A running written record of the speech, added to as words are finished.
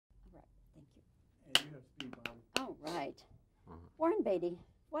to speak, Bobbie. All right. Warren Beatty,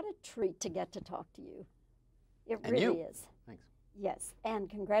 what a treat to get to talk to you. It And really you. is. Thanks. Yes, and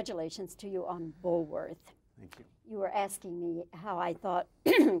congratulations to you on Bulworth. Thank you. You were asking me how I thought,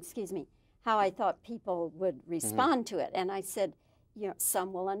 excuse me, how I thought people would respond to it. And I said, you know,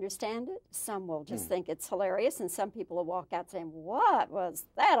 some will understand it, some will just think it's hilarious, and some people will walk out saying, what was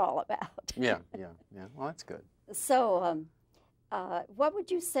that all about? Yeah. Well, that's good. So what would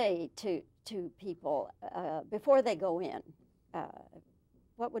you say to people before they go in?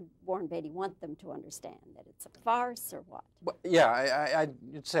 What would Warren Beatty want them to understand? That it's a farce or what? Well, yeah,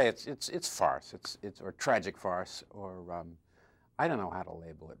 I'd say it's farce. It's or tragic farce, or I don't know how to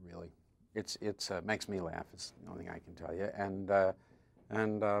label it really. It makes me laugh. It's the only thing I can tell you, and I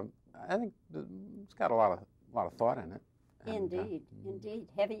think it's got a lot of thought in it. And, Indeed,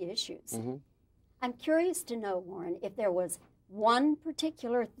 heavy issues. I'm curious to know, Warren, if there was one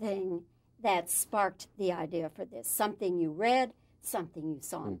particular thing that sparked the idea for this. Something you read, something you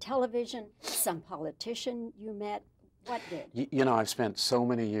saw on television, some politician you met. What did? You know, I've spent so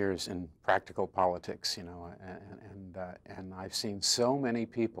many years in practical politics, you know, and I've seen so many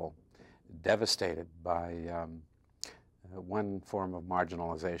people devastated by one form of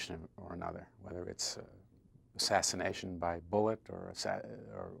marginalization or another, whether it's assassination by bullet or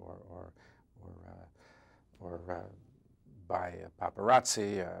by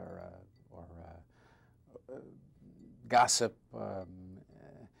paparazzi or gossip.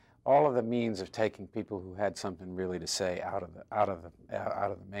 All of the means of taking people who had something really to say out of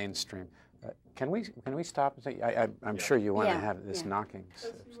the mainstream. Can we stop and say? I'm sure you want to have this knocking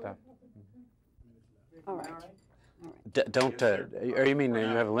stuff. All right. Don't. Or you mean you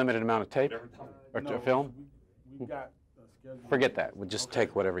have a limited amount of tape or film? We've got a schedule. Forget that. We'll just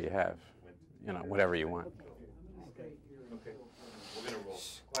take whatever you have. You know, whatever you want. Okay. We're gonna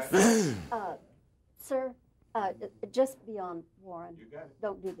roll. Sir, just beyond Warren,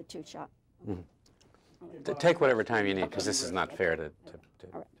 don't do the two-shot. Take whatever time you need, because this is not fair to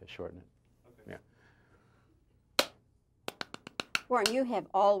shorten it. Yeah. Warren, you have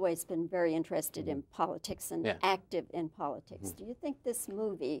always been very interested in politics and active in politics. Do you think this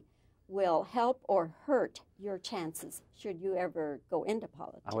movie will help or hurt your chances should you ever go into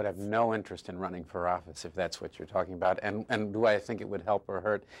politics? I would have no interest in running for office if that's what you're talking about. And do I think it would help or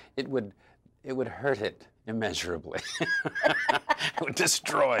hurt? It would hurt it immeasurably. It would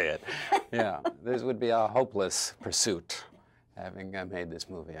destroy it. Yeah, this would be a hopeless pursuit, having made this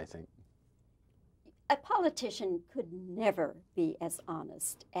movie, I think. A politician could never be as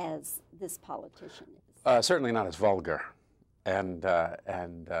honest as this politician is. Certainly not as vulgar. And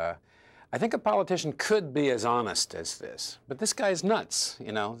I think a politician could be as honest as this. But this guy's nuts,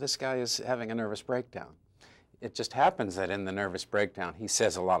 you know. This guy is having a nervous breakdown. It just happens that in the nervous breakdown, he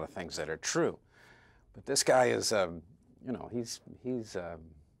says a lot of things that are true. But this guy is, you know, he's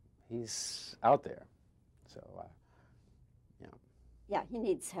out there. So, yeah. Yeah, he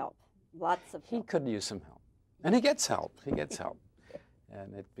needs help. Lots of help. He could use some help. And he gets help. He gets help.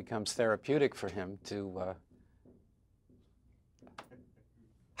 And it becomes therapeutic for him to...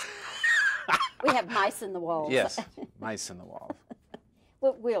 We have mice in the walls. Yes, mice in the walls.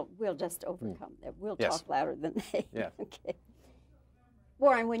 We'll just overcome that. We'll talk louder than they. Yeah. Okay.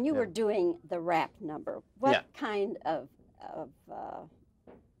 Warren, when you were doing the rap number, what kind of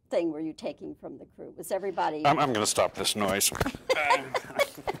thing were you taking from the crew? Was everybody... I'm going to stop this noise. Okay,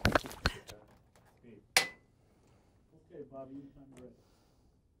 Bobbie, you time to ready.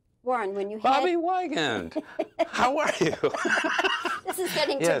 Warren, when you Bobbie Wygant, how are you? This is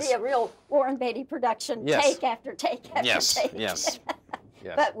getting to be a real Warren Beatty production, take after take after take. Yes.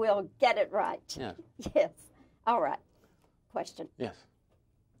 But we'll get it right. Yeah. Yes. All right. Question. Yes.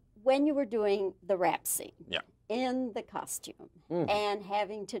 When you were doing the rap scene, Yeah. in the costume, and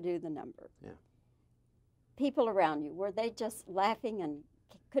having to do the number, Yeah. people around you, were they just laughing and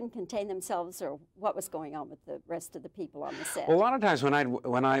couldn't contain themselves, or what was going on with the rest of the people on the set? Well, a lot of times when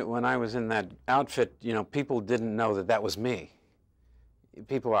I was in that outfit, you know, people didn't know that that was me.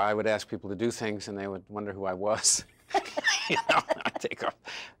 I would ask people to do things, and they would wonder who I was. You know, I'd take off,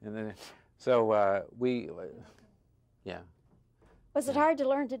 and then yeah. Was it hard to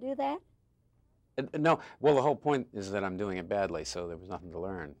learn to do that? No. Well, the whole point is that I'm doing it badly, so there was nothing to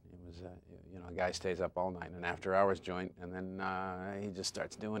learn. It was, you know, a guy stays up all night in an after-hours joint, and then he just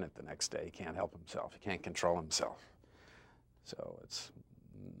starts doing it the next day. He can't help himself. He can't control himself. So it's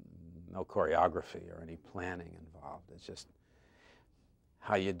no choreography or any planning involved. It's just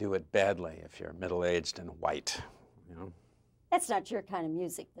how you do it badly if you're middle-aged and white, you know. That's not your kind of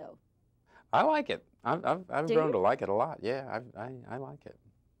music, though. I like it. I've grown to like it a lot. Yeah, I like it.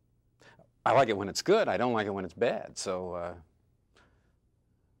 I like it when it's good. I don't like it when it's bad. So,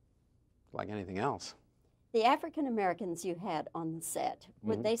 like anything else. The African Americans you had on the set,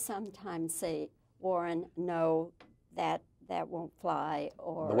 would they sometimes say, Warren, no, that won't fly,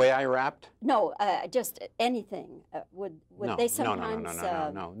 or The way I rapped? no, just anything? Would No, they sometimes?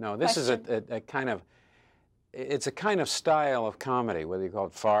 no. This is a kind of, it's a kind of style of comedy, whether you call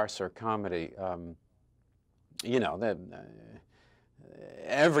it farce or comedy. You know, that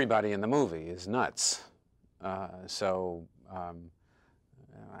everybody in the movie is nuts.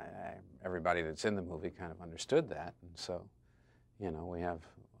 Everybody that's in the movie kind of understood that, and so, you know, we have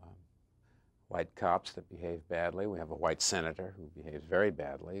white cops that behave badly. We have a white senator who behaves very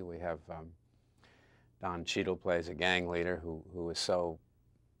badly. We have Don Cheadle plays a gang leader who is so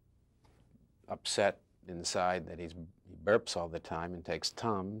upset inside that he burps all the time and takes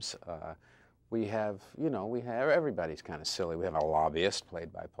Tums. We have, you know, everybody's kind of silly. We have a lobbyist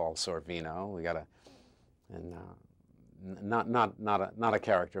played by Paul Sorvino. We got not a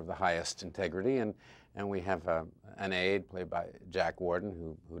character of the highest integrity, and we have an aide played by Jack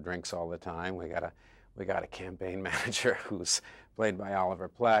Warden who drinks all the time. We got a campaign manager who's played by Oliver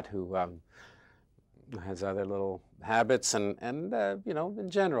Platt, who has other little habits, and you know, in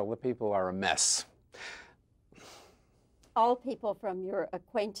general, the people are a mess. All people from your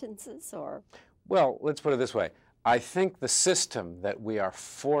acquaintances, or? Well, let's put it this way. I think the system that we are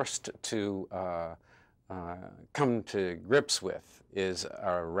forced to come to grips with is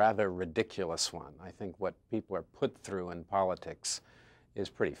a rather ridiculous one. I think what people are put through in politics is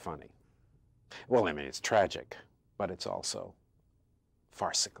pretty funny. Well, I mean, it's tragic, but it's also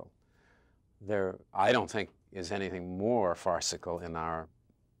farcical. I don't think is anything more farcical in our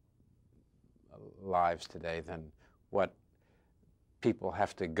lives today than what people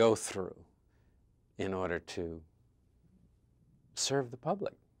have to go through in order to serve the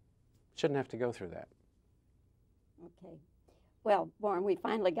public. Shouldn't have to go through that. Okay. Well, Warren, we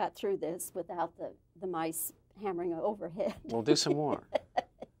finally got through this without the mice hammering overhead. We'll do some more.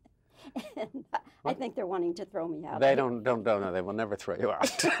 And I think they're wanting to throw me out. They don't, no, they will never throw you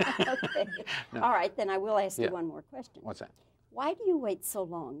out. Okay. No. All right, then I will ask you one more question. What's that? Why do you wait so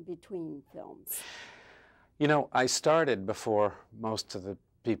long between films? You know, I started before most of the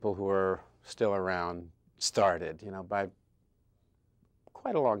people who are still around started, you know, by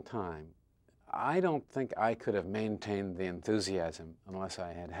quite a long time. I don't think I could have maintained the enthusiasm unless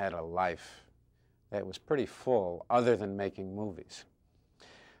I had had a life that was pretty full other than making movies.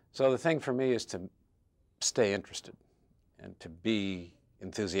 So the thing for me is to stay interested and to be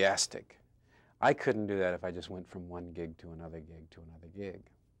enthusiastic. I couldn't do that if I just went from one gig to another gig to another gig.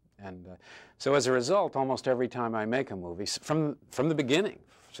 And so as a result, almost every time I make a movie, from the beginning,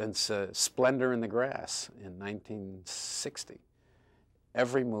 since Splendor in the Grass in 1960,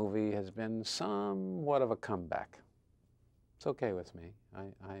 every movie has been somewhat of a comeback. It's okay with me. I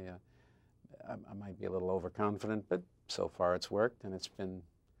might be a little overconfident, but so far it's worked, and it's been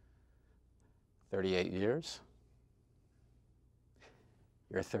 38 years.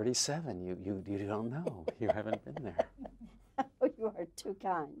 You're 37. You don't know. You haven't been there. Oh, you are too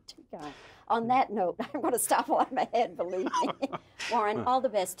kind, too kind. On that note, I'm going to stop while I'm ahead, believe me. Warren, all the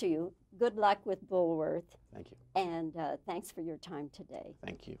best to you. Good luck with Bulworth. Thank you. And thanks for your time today.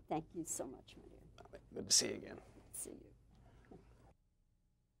 Thank you. Thank you so much, my dear. Good to see you again. See you.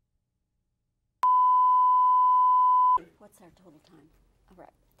 What's our total time? All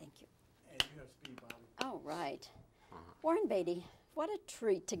right, thank you. And you have speed, Bobbie. All right. Warren Beatty, what a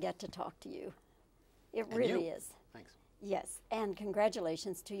treat to get to talk to you. It And really you. is. Thanks. Yes, and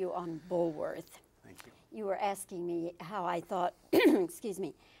congratulations to you on Bulworth. Thank you. You were asking me how I thought, excuse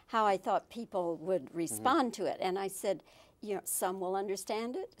me, how I thought people would respond to it. And I said, you know, some will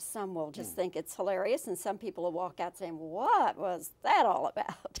understand it, some will just think it's hilarious, and some people will walk out saying, what was that all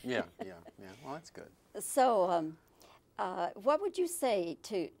about? Yeah. Well, that's good. So what would you say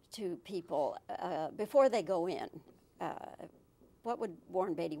to people before they go in? What would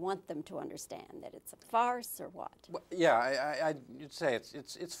Warren Beatty want them to understand? That it's a farce or what? Well, yeah, you'd say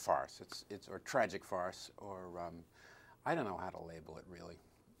it's farce. It's or tragic farce, or I don't know how to label it really.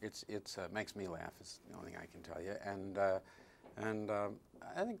 It's makes me laugh. Is the only thing I can tell you, and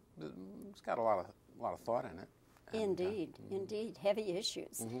I think it's got a lot of thought in it. And, Indeed, indeed, heavy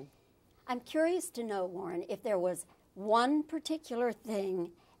issues. I'm curious to know, Warren, if there was one particular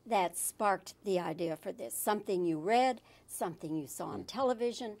thing that sparked the idea for this. Something you read, something you saw on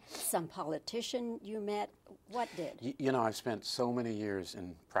television, some politician you met. What did? You know, I've spent so many years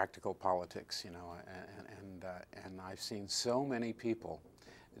in practical politics, you know, and I've seen so many people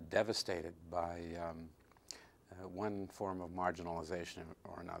devastated by one form of marginalization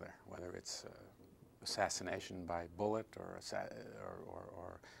or another, whether it's assassination by bullet or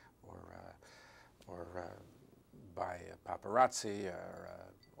by paparazzi or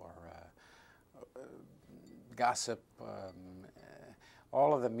gossip.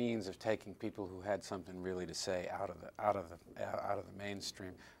 All of the means of taking people who had something really to say out of the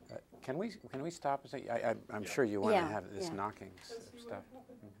mainstream. Can we stop? I'm sure you want to have this knocking stuff.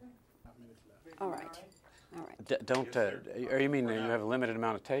 All right. All right. Don't. You mean you have a limited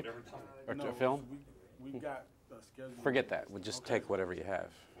amount of tape or No, film? We've got a schedule. Forget that. We'll just take whatever you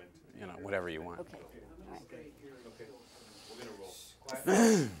have. You know, whatever you want. Okay.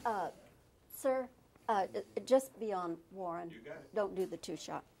 All right. Sir, just be on Warren. Don't do the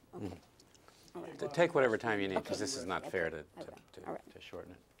two-shot. Okay. All right. Take whatever time you need, because this is not fair to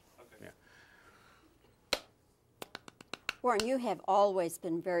shorten it. Yeah. Warren, you have always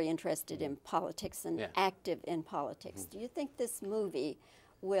been very interested in politics and active in politics. Do you think this movie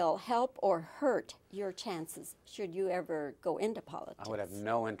will help or hurt your chances should you ever go into politics? I would have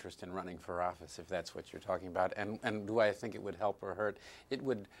no interest in running for office if that's what you're talking about. And do I think it would help or hurt? It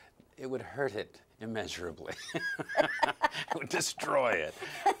would hurt it immeasurably. It would destroy it.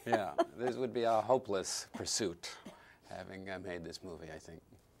 Yeah, this would be a hopeless pursuit, having made this movie, I think.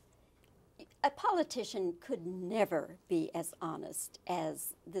 A politician could never be as honest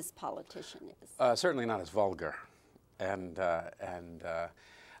as this politician is. Certainly not as vulgar. And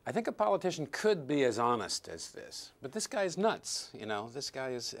I think a politician could be as honest as this. But this guy's nuts, you know. This guy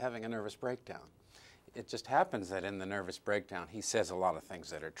is having a nervous breakdown. It just happens that in the nervous breakdown, he says a lot of things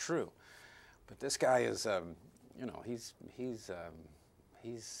that are true. But this guy is, you know, he's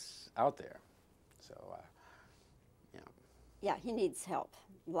out there. So, yeah. Yeah, he needs help.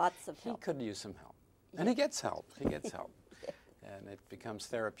 Lots of help. He could use some help. And he gets help. He gets help. And it becomes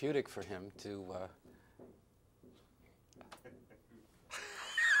therapeutic for him to...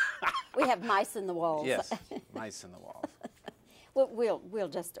 We have mice in the walls. Yes, mice in the walls. We'll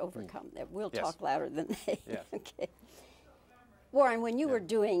just overcome that. We'll talk louder than they. Yes. Okay. Warren, when you were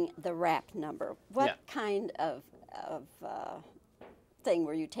doing the rap number, what kind of thing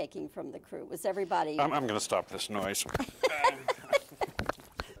were you taking from the crew? Was everybody... I'm going to stop this noise. Okay,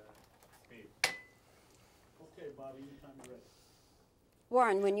 Bobbie, anytime you're ready.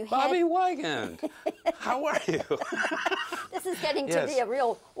 Warren, when you had... Bobbie Wygant, how are you? This is getting to be a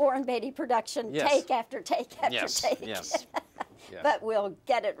real Warren Beatty production, take after take after take. Yes. But we'll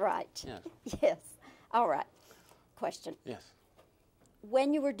get it right. Yes. Yes. All right. Question. Yes.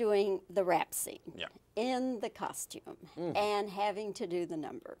 When you were doing the rap scene, Yeah. in the costume, and having to do the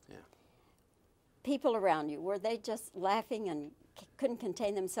number, Yeah. people around you, were they just laughing and couldn't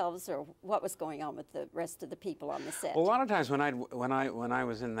contain themselves, or what was going on with the rest of the people on the set? Well, a lot of times when I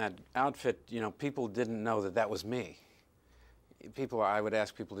was in that outfit, you know, people didn't know that was me. I would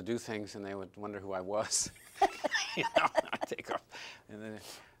ask people to do things, and they would wonder who I was. You know, I'd take off, and then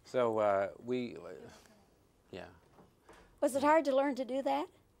yeah. Was it hard to learn to do that?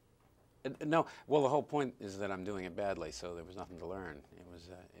 No. Well, the whole point is that I'm doing it badly, so there was nothing to learn. It was,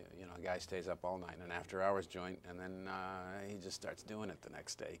 you know, a guy stays up all night in an after-hours joint, and then he just starts doing it the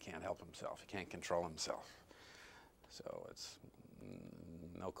next day. He can't help himself. He can't control himself. So it's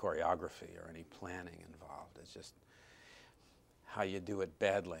no choreography or any planning involved. It's just how you do it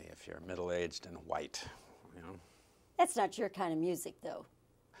badly if you're middle-aged and white, you know. That's not your kind of music, though.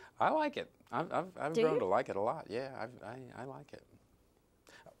 I like it. I've grown to like it a lot. Yeah, I like it.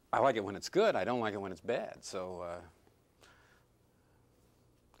 I like it when it's good. I don't like it when it's bad. So,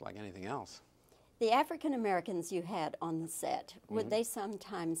 like anything else. The African Americans you had on the set, would they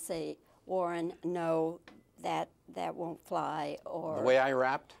sometimes say, "Warren, no, that won't fly," or the way I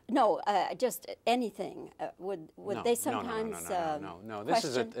rapped? No, just anything. Would No, they sometimes? No. This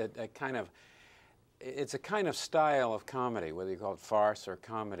is a kind of. It's a kind of style of comedy, whether you call it farce or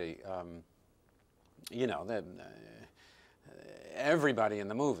comedy. You know, everybody in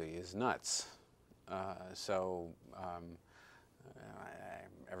the movie is nuts.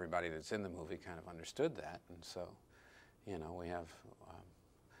 Everybody that's in the movie kind of understood that. And so, you know, we have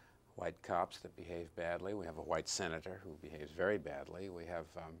white cops that behave badly. We have a white senator who behaves very badly. We have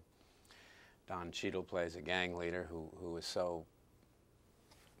Don Cheadle plays a gang leader who is so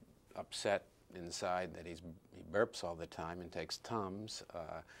upset inside that he burps all the time and takes Tums.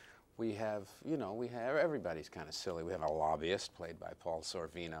 We have, you know, everybody's kind of silly. We have a lobbyist played by Paul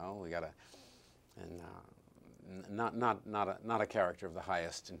Sorvino. We got not a character of the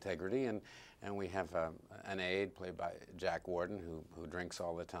highest integrity, and we have an aide played by Jack Warden who drinks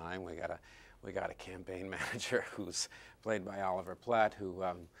all the time. We got a campaign manager who's played by Oliver Platt who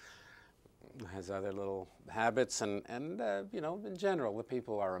has other little habits, and you know, in general, the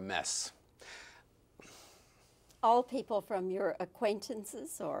people are a mess. All people from your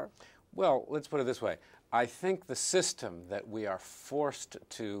acquaintances, or? Well, let's put it this way. I think the system that we are forced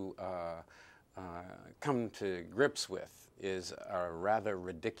to come to grips with is a rather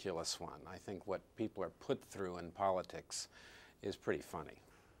ridiculous one. I think what people are put through in politics is pretty funny.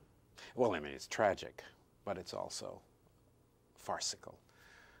 Well, I mean, it's tragic, but it's also farcical.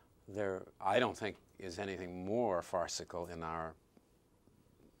 I don't think is anything more farcical in our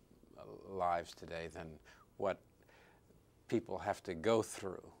lives today than what people have to go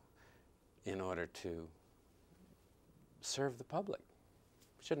through in order to serve the public.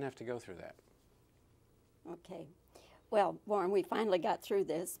 We shouldn't have to go through that. Okay. Well, Warren, we finally got through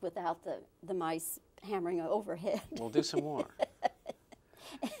this without the mice hammering overhead. We'll do some more.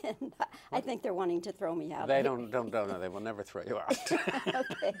 And I think they're wanting to throw me out. They don't, no, they will never throw you out.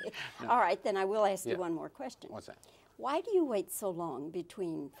 Okay. No. All right, then I will ask you Yeah. one more question. What's that? Why do you wait so long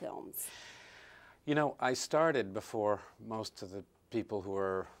between films? You know, I started before most of the people who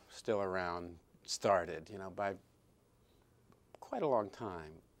are still around started, you know, by quite a long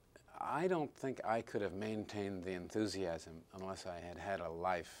time. I don't think I could have maintained the enthusiasm unless I had had a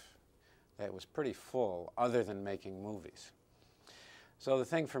life that was pretty full other than making movies. So the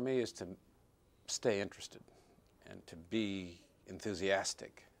thing for me is to stay interested and to be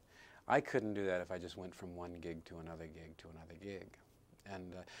enthusiastic. I couldn't do that if I just went from one gig to another gig to another gig.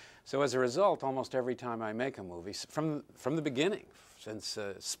 And so as a result, almost every time I make a movie, from the beginning, since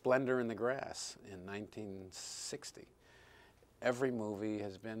Splendor in the Grass in 1960, every movie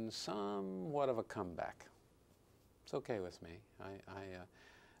has been somewhat of a comeback. It's okay with me.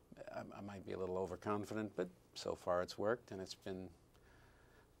 I might be a little overconfident, but so far it's worked, and it's been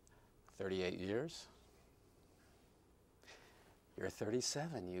 38 years. You're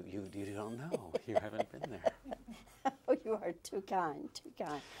 37. You don't know. You haven't been there. Oh, you are too kind, too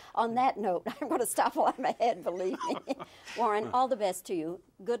kind. On that note, I'm going to stop while I'm ahead, believe me. Warren, all the best to you.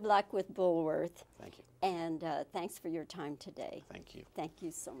 Good luck with Bulworth. Thank you. And thanks for your time today. Thank you. Thank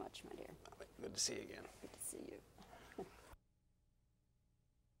you so much, my dear. Good to see you again.